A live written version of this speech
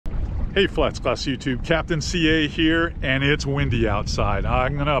Hey FlatsClass YouTube, Captain CA here, and it's windy outside.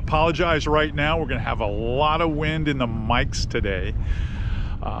 I'm gonna apologize right now. We're gonna have a lot of wind in the mics today.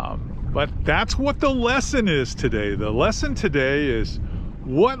 But that's what the lesson is today. The lesson today is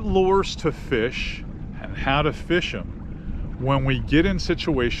what lures to fish and how to fish them when we get in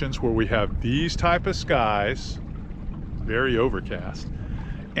situations where we have these type of skies, very overcast,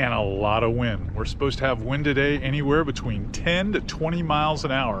 and a lot of wind. We're supposed to have wind today anywhere between 10 to 20 miles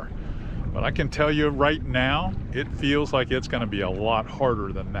an hour. But I can tell you right now, it feels like it's gonna be a lot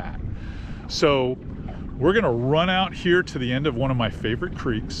harder than that. So we're gonna run out here to the end of one of my favorite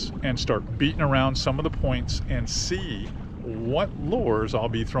creeks and start beating around some of the points and see what lures I'll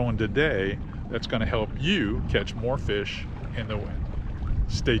be throwing today that's gonna help you catch more fish in the wind.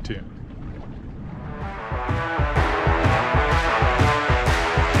 Stay tuned.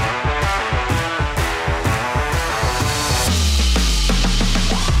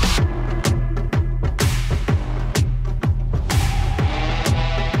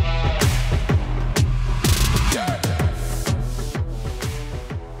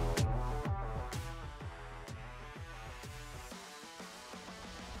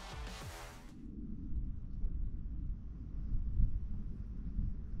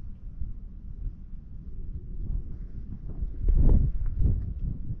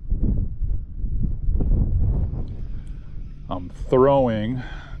 I'm throwing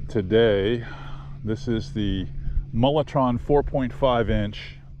today, this is the Mulletron 4.5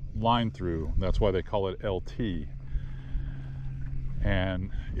 inch line through. That's why they call it LT.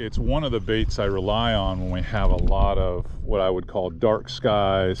 And it's one of the baits I rely on when we have a lot of what I would call dark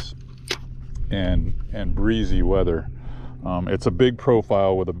skies and breezy weather. It's a big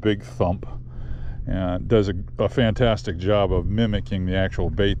profile with a big thump and does a fantastic job of mimicking the actual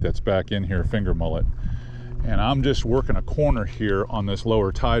bait that's back in here, finger mullet. And I'm just working a corner here on this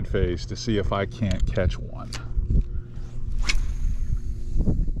lower tide phase to see if I can't catch one.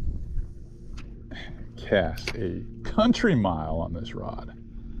 Cast a country mile on this rod.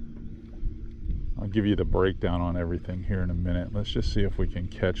 I'll give you the breakdown on everything here in a minute. Let's just see if we can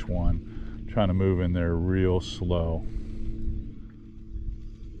catch one. I'm trying to move in there real slow.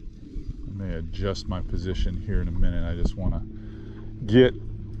 I may adjust my position here in a minute. I just want to get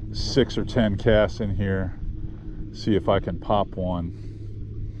 6 or 10 casts in here. See if I can pop one,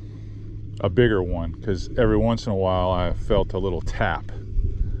 a bigger one, because every once in a while I felt a little tap,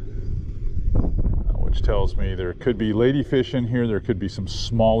 which tells me there could be ladyfish in here, there could be some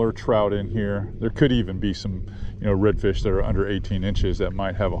smaller trout in here, there could even be some, redfish that are under 18 inches that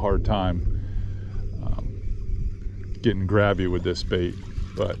might have a hard time getting grabby with this bait.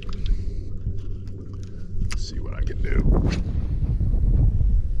 But let's see what I can do.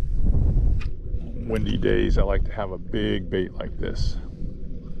 Windy days, I like to have a big bait like this.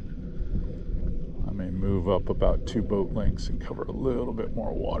 I may move up about 2 boat lengths and cover a little bit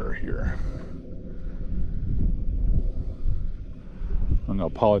more water here. I'm gonna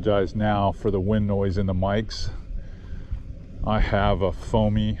apologize now for the wind noise in the mics. I have a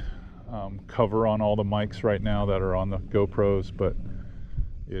foamy cover on all the mics right now that are on the GoPros, but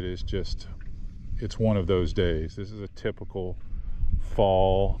it is just, it's one of those days. This is a typical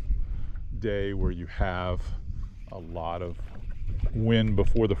fall day where you have a lot of wind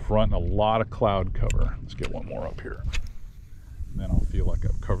before the front and a lot of cloud cover. Let's get one more up here, and then I'll feel like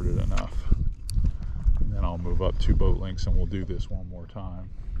I've covered it enough, and then I'll move up 2 boat lengths and we'll do this one more time.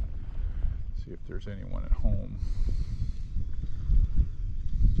 See if there's anyone at home.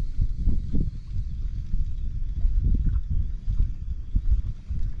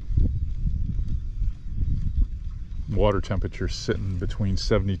 Water temperature sitting between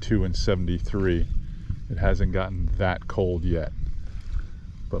 72 and 73. It hasn't gotten that cold yet,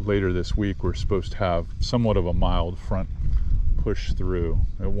 but later this week we're supposed to have somewhat of a mild front push through.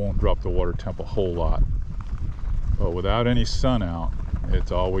 It won't drop the water temp a whole lot, but without any sun out,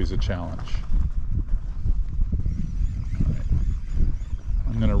 it's always a challenge.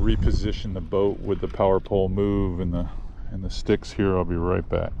 I'm going to reposition the boat with the power pole move and the sticks here. I'll be right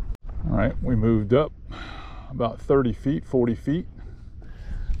back. All right, we moved up about 30 feet, 40 feet.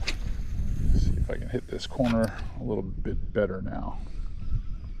 Let's see if I can hit this corner a little bit better now.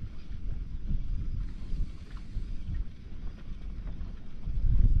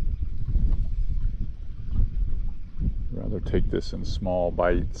 Rather take this in small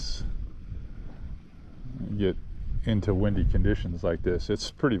bites. Get into windy conditions like this,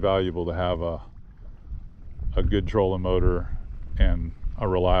 it's pretty valuable to have a good trolling motor and a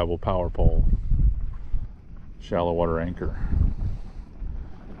reliable power pole. Shallow water anchor.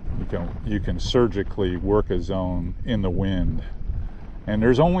 You can surgically work a zone in the wind And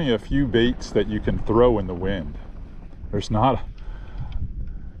there's only a few baits that you can throw in the wind. There's not,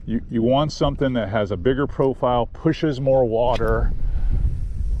 you want something that has a bigger profile, pushes more water,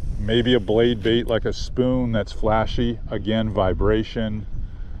 maybe a blade bait like a spoon that's flashy, again, vibration,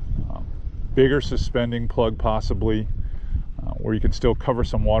 bigger suspending plug possibly, where you can still cover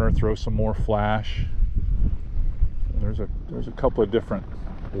some water and throw some more flash. There's a couple of different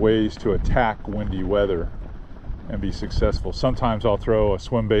ways to attack windy weather and be successful. Sometimes I'll throw a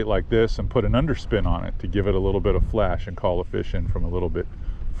swim bait like this and put an underspin on it to give it a little bit of flash and call a fish in from a little bit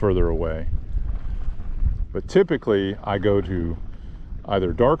further away. But typically I go to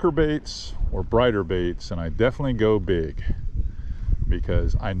either darker baits or brighter baits, and I definitely go big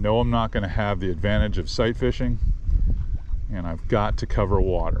because I know I'm not going to have the advantage of sight fishing, and I've got to cover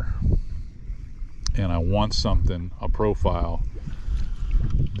water, and I want something, a profile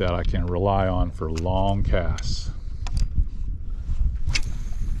that I can rely on for long casts.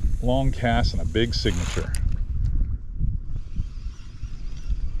 Long casts and a big signature.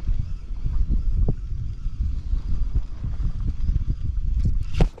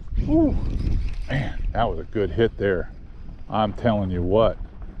 Ooh, man, that was a good hit there. I'm telling you what.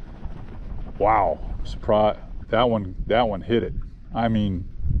 Wow, surprise! That one hit it. I mean,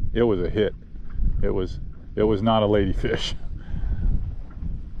 it was a hit. It was not a ladyfish.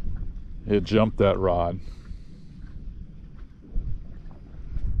 It jumped that rod.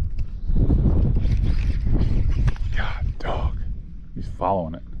 God, dog. He's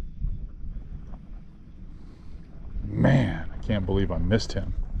following it. Man, I can't believe I missed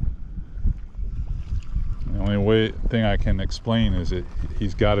him. The only thing I can explain is that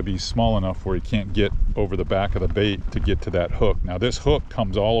he's got to be small enough where he can't get over the back of the bait to get to that hook. Now this hook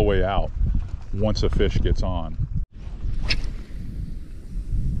comes all the way out once a fish gets on.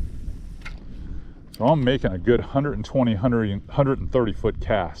 So I'm making a good 120, 130 foot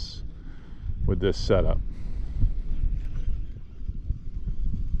casts with this setup.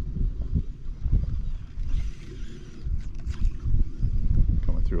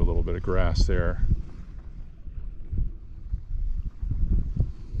 Coming through a little bit of grass there.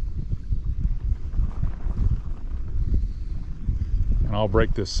 And I'll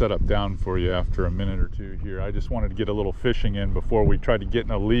break this setup down for you after a minute or two here. I just wanted to get a little fishing in before we tried to get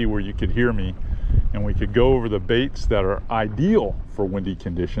in a lee where you could hear me, and we could go over the baits that are ideal for windy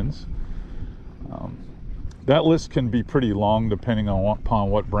conditions. That list can be pretty long depending upon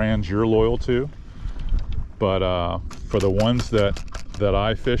what brands you're loyal to, but for the ones that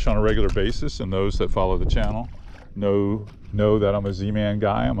I fish on a regular basis, and those that follow the channel know that I'm a Z-Man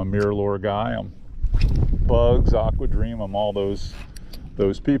guy, I'm a Mirrolure guy, I'm Bugs, Aqua Dream, I'm all those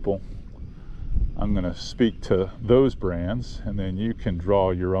people. I'm going to speak to those brands, and then you can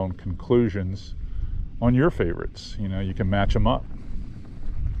draw your own conclusions on your favorites. You know, you can match them up.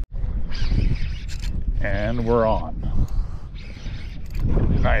 And we're on.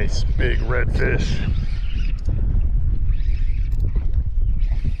 Nice big redfish.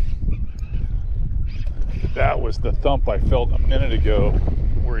 That was the thump I felt a minute ago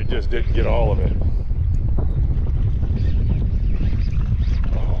where he just didn't get all of it.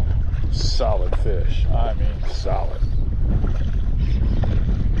 Oh, solid fish. I mean solid.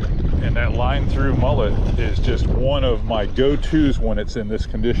 And that line through mullet is just one of my go-tos when it's in this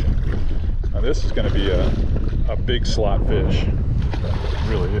condition. Now this is going to be a big slot fish. It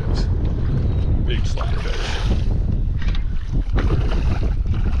really is. Big slot fish.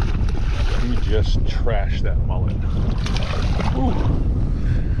 He just trashed that mullet. Ooh.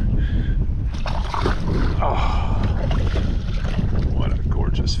 Oh, what a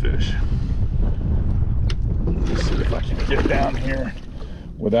gorgeous fish. Let's see if I can get down here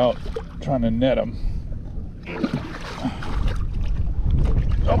without trying to net him.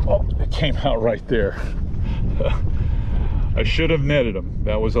 Oh, it came out right there. I should have netted him.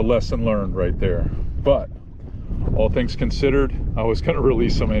 That was a lesson learned right there. But all things considered, I was going to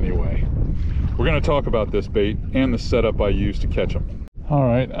release him anyway. We're going to talk about this bait and the setup I used to catch him. All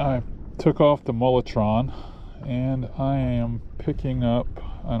right, I took off the Mulletron and I am picking up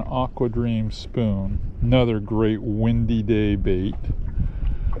an Aqua Dream spoon. Another great windy day bait.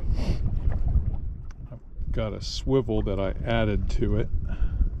 I've got a swivel that I added to it.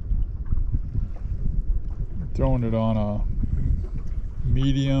 Throwing it on a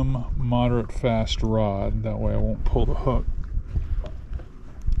medium, moderate fast rod. That way I won't pull the hook.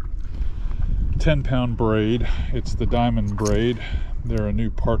 10-pound braid. It's the Diamond Braid. They're a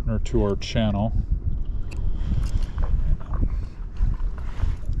new partner to our channel.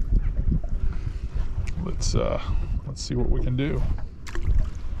 Let's see what we can do.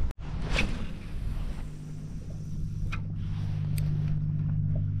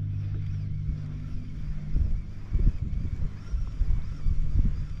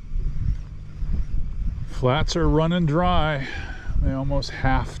 Flats are running dry. They almost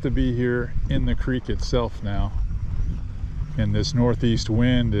have to be here in the creek itself now. And this northeast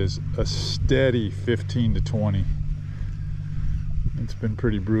wind is a steady 15 to 20. It's been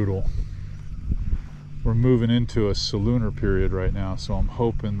pretty brutal. We're moving into a salooner period right now, so I'm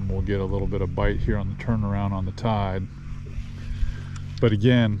hoping we'll get a little bit of bite here on the turnaround on the tide. But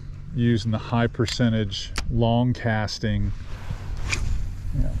again, using the high percentage long casting,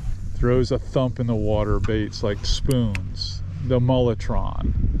 you know, throws a thump in the water baits like spoons, the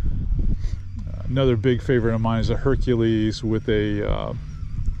Mullitron. Another big favorite of mine is a Hercules with a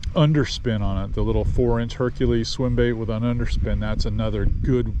underspin on it, the little 4-inch Hercules swim bait with an underspin. That's another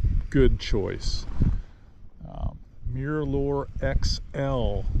good choice. Mirrolure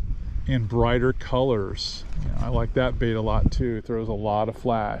XL in brighter colors. You know, I like that bait a lot too. It throws a lot of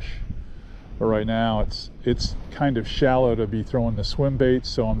flash. But right now it's kind of shallow to be throwing the swim bait,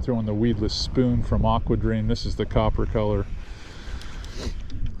 so I'm throwing the weedless spoon from Aqua Dream. This is the copper color.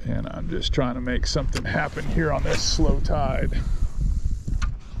 And I'm just trying to make something happen here on this slow tide.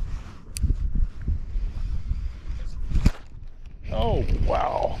 Oh,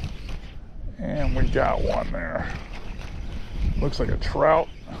 wow. And we got one there. Looks like a trout.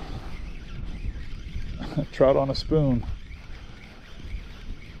 Trout on a spoon.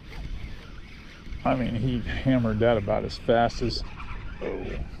 I mean, he hammered that about as fast as...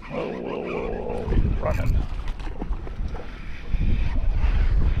 Whoa, he's running.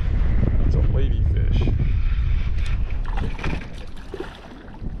 That's a ladyfish.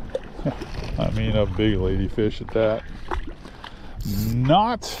 I mean, a big ladyfish at that.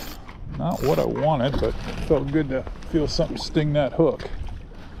 Not what I wanted, but it felt good to feel something sting that hook.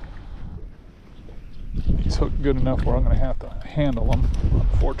 He's hooked good enough where I'm going to have to handle him,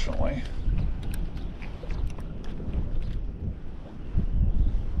 unfortunately.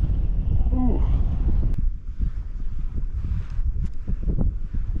 Ooh.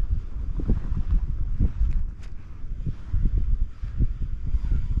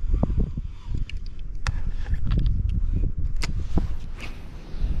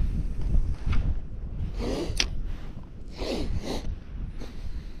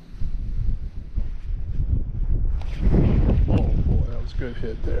 Good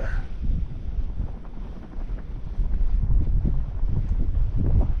hit there.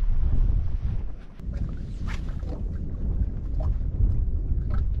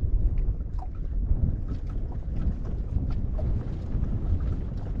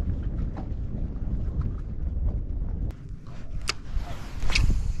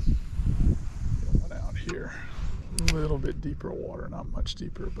 Going out here, a little bit deeper water, not much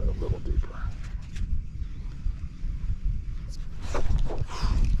deeper, but a little deeper.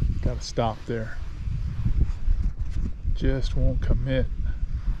 Got to stop there. Just won't commit.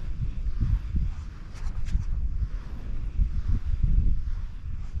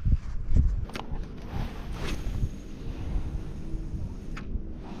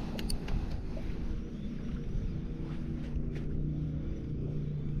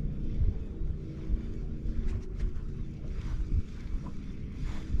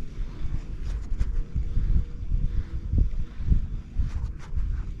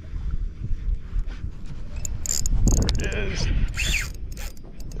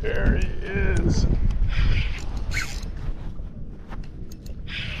 There he is.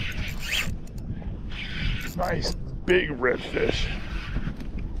 Nice big redfish.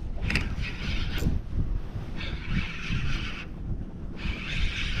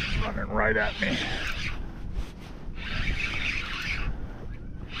 Running right at me.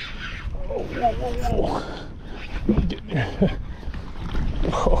 Oh, whoa. I'm getting you.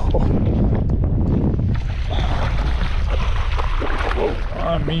 Whoa.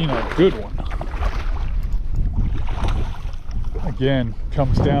 I mean, a good one. Again,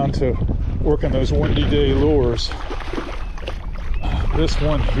 comes down to working those windy day lures. This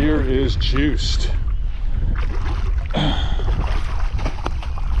one here is juiced.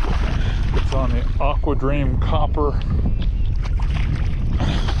 It's on the Aqua Dream copper.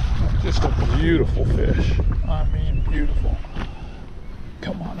 Just a beautiful fish. I mean, beautiful.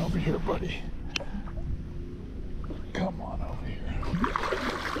 Come on over here, buddy. Come on over here.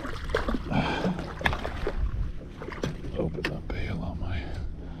 Open the bail on my...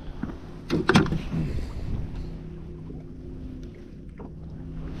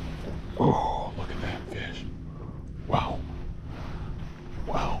 Oh, look at that fish. Wow.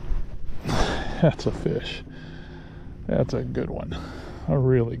 Wow. That's a fish. That's a good one. A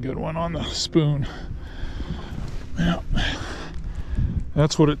really good one on the spoon. Yeah.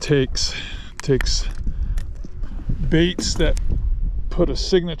 That's what it takes. It takes baits that put a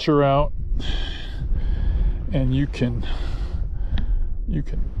signature out and you can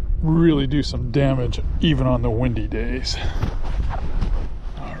really do some damage even on the windy days.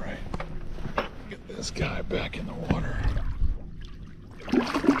 All right, get this guy back in the water.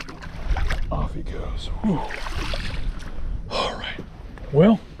 Off he goes. Whew. All right,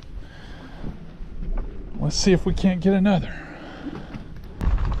 well, let's see if we can't get another.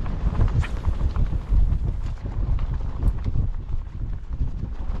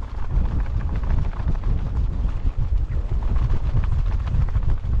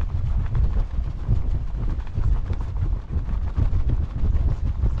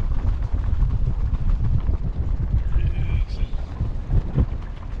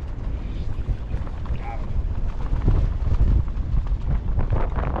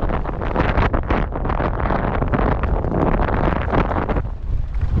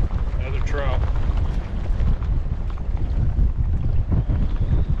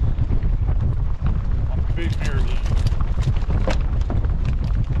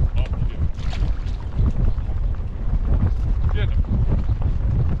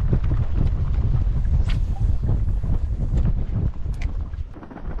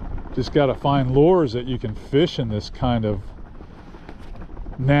 Just got to find lures that you can fish in this kind of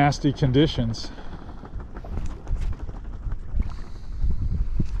nasty conditions.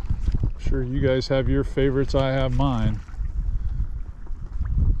 I'm sure you guys have your favorites, I have mine.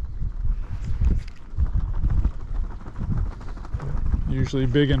 Usually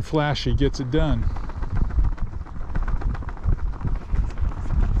big and flashy gets it done.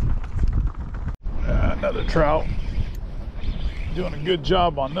 Another trout. Doing a good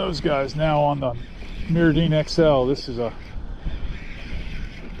job on those guys now on the Mirrolure XL. This is a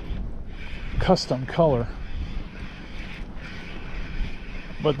custom color.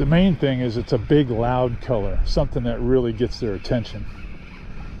 But the main thing is it's a big loud color, something that really gets their attention.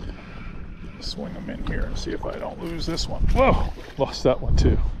 Swing them in here and see if I don't lose this one. Whoa, lost that one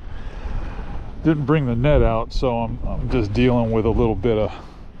too. Didn't bring the net out, so I'm just dealing with a little bit of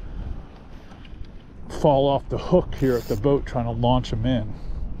fall off the hook here at the boat trying to launch them in.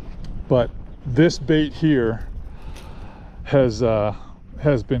 But this bait here has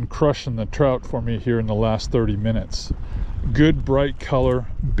been crushing the trout for me here in the last 30 minutes. Good bright color,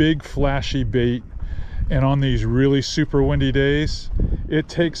 big flashy bait, and on these really super windy days it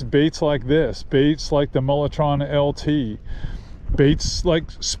takes baits like this, baits like the Mulletron LT, baits like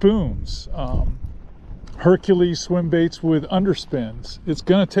spoons, Hercules swim baits with underspins. It's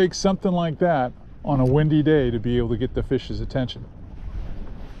gonna take something like that on a windy day to be able to get the fish's attention.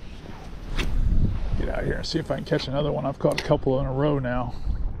 Get out here and see if I can catch another one. I've caught a couple in a row now.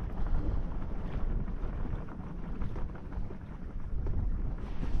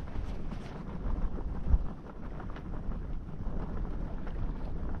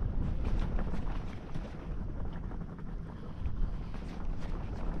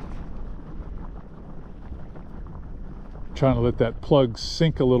 Trying to let that plug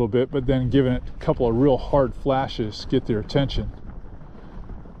sink a little bit, but then giving it a couple of real hard flashes to get their attention.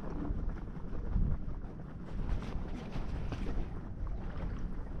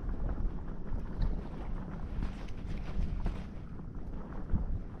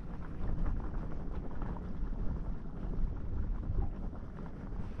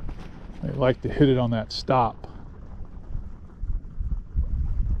 They like to hit it on that stop.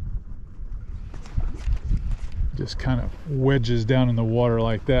 Just kind of wedges down in the water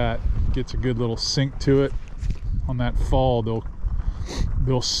like that, gets a good little sink to it. On that fall,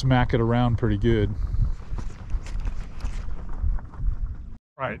 they'll smack it around pretty good.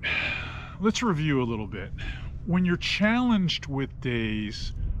 Right, let's review a little bit. When you're challenged with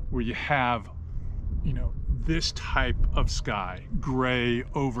days where you have, you know, this type of sky, gray,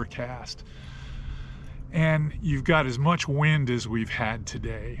 overcast, and you've got as much wind as we've had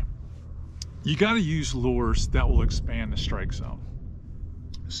today, you got to use lures that will expand the strike zone.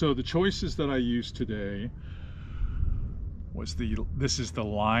 So the choices that I used today was this is the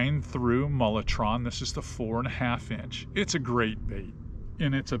line through Mulletron. This is the 4.5 inch. It's a great bait,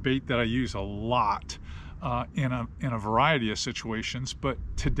 and it's a bait that I use a lot in a variety of situations, but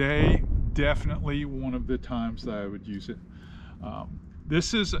today definitely one of the times that I would use it.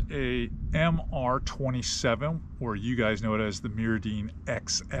 This is a MR27, or you guys know it as the Mirrolure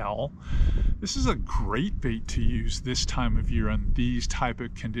XL. This is a great bait to use this time of year on these type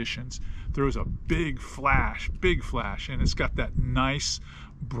of conditions. Throws a big flash, and it's got that nice,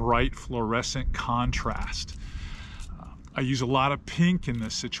 bright, fluorescent contrast. I use a lot of pink in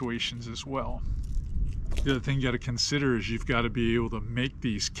these situations as well. The other thing you got to consider is you've got to be able to make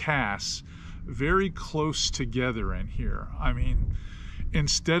these casts very close together in here. I mean,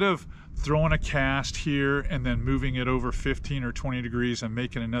 instead of throwing a cast here and then moving it over 15 or 20 degrees and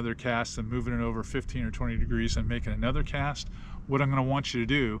making another cast and moving it over 15 or 20 degrees and making another cast, what I'm going to want you to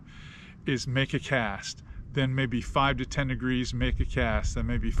do is make a cast, then maybe 5 to 10 degrees, make a cast, then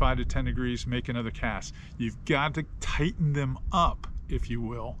maybe 5 to 10 degrees, make another cast. You've got to tighten them up, if you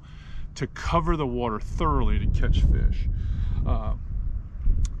will, to cover the water thoroughly to catch fish.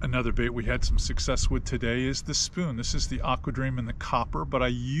 Another bait we had some success with today is the spoon. This is the Aquadream in the copper, but I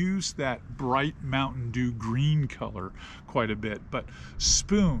use that bright Mountain Dew green color quite a bit. But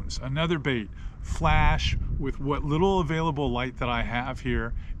spoons, another bait. Flash, with what little available light that I have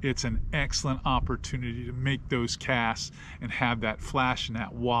here, it's an excellent opportunity to make those casts and have that flash and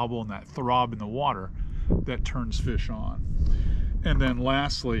that wobble and that throb in the water that turns fish on. And then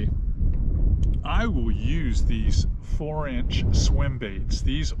lastly, I will use these 4-inch swim baits.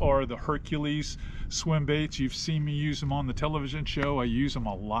 These are the Hercules swim baits. You've seen me use them on the television show. I use them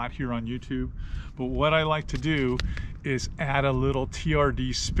a lot here on YouTube. But what I like to do is add a little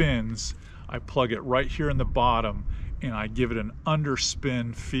TRD spins. I plug it right here in the bottom and I give it an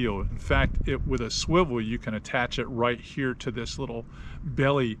underspin feel. In fact, with a swivel, you can attach it right here to this little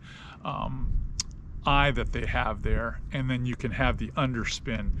belly eye that they have there, and then you can have the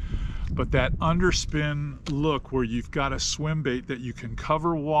underspin. But that underspin look where you've got a swim bait that you can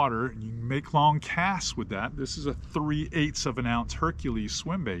cover water and you can make long casts with that. This is a 3/8 of an ounce Hercules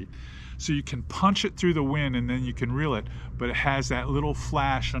swim bait. So you can punch it through the wind and then you can reel it, but it has that little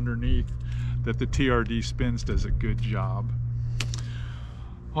flash underneath that the TRD spins does a good job.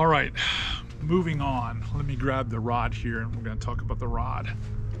 All right, moving on. Let me grab the rod here and we're going to talk about the rod.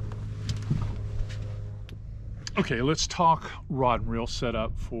 Okay, let's talk rod and reel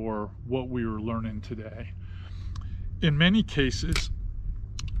setup for what we were learning today. In many cases,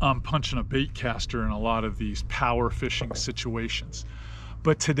 I'm punching a bait caster in a lot of these power fishing situations.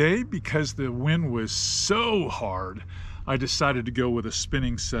 But today, because the wind was so hard, I decided to go with a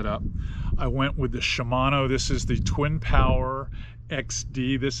spinning setup. I went with the Shimano. This is the Twin Power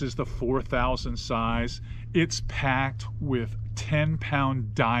XD. This is the 4,000 size. It's packed with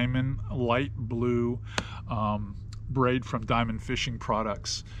 10-pound diamond light blue braid from Diamond Fishing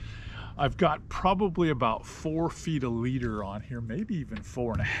Products. I've got probably about 4 feet a leader on here, maybe even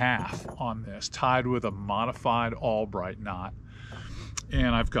 4.5 on this, tied with a modified Albright knot.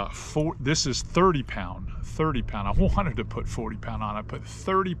 And I've got this is 30 pound. I wanted to put 40 pound on. I put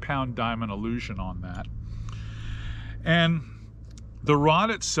 30 pound Diamond Illusion on that. And the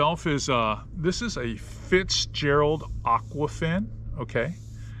rod itself is this is a Fitzgerald Aquafin, okay?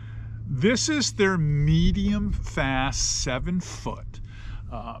 This is their medium fast 7-foot.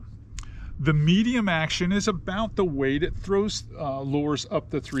 The medium action is about the weight. It throws lures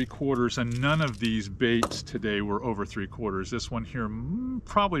up to 3/4, and none of these baits today were over 3/4. This one here,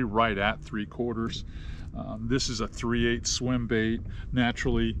 probably right at 3/4. This is a 3/8 swim bait.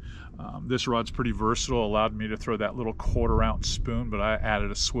 Naturally, this rod's pretty versatile, allowed me to throw that little 1/4 ounce spoon, but I added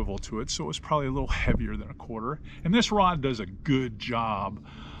a swivel to it, so it was probably a little heavier than 1/4. And this rod does a good job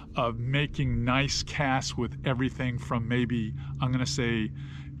of making nice casts with everything from maybe, I'm gonna say,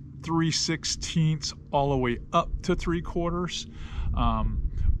 3/16 all the way up to 3/4.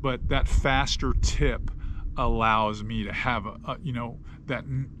 But that faster tip allows me to have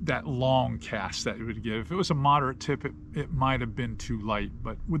that long cast that it would give. If it was a moderate tip, it might have been too light,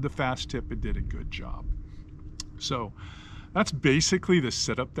 but with the fast tip, it did a good job. So that's basically the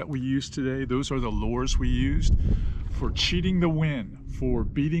setup that we used today. Those are the lures we used for cheating the wind, for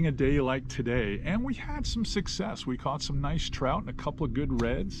beating a day like today. And we had some success. We caught some nice trout and a couple of good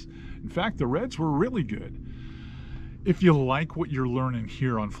reds. In fact, the reds were really good. If you like what you're learning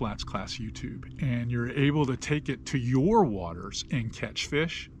here on FlatsClass YouTube and you're able to take it to your waters and catch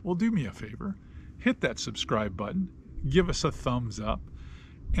fish, well, do me a favor. Hit that subscribe button, give us a thumbs up,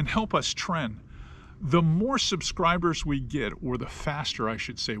 and help us trend. The more subscribers we get, or the faster I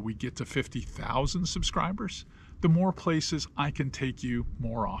should say we get to 50,000 subscribers, the more places I can take you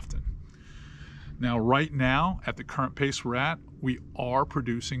more often. Now, right now, at the current pace we're at, we are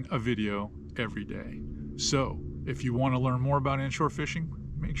producing a video every day. So if you want to learn more about inshore fishing,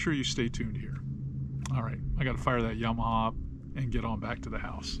 make sure you stay tuned here. All right, I got to fire that Yamaha up and get on back to the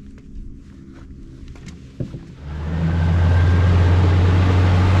house.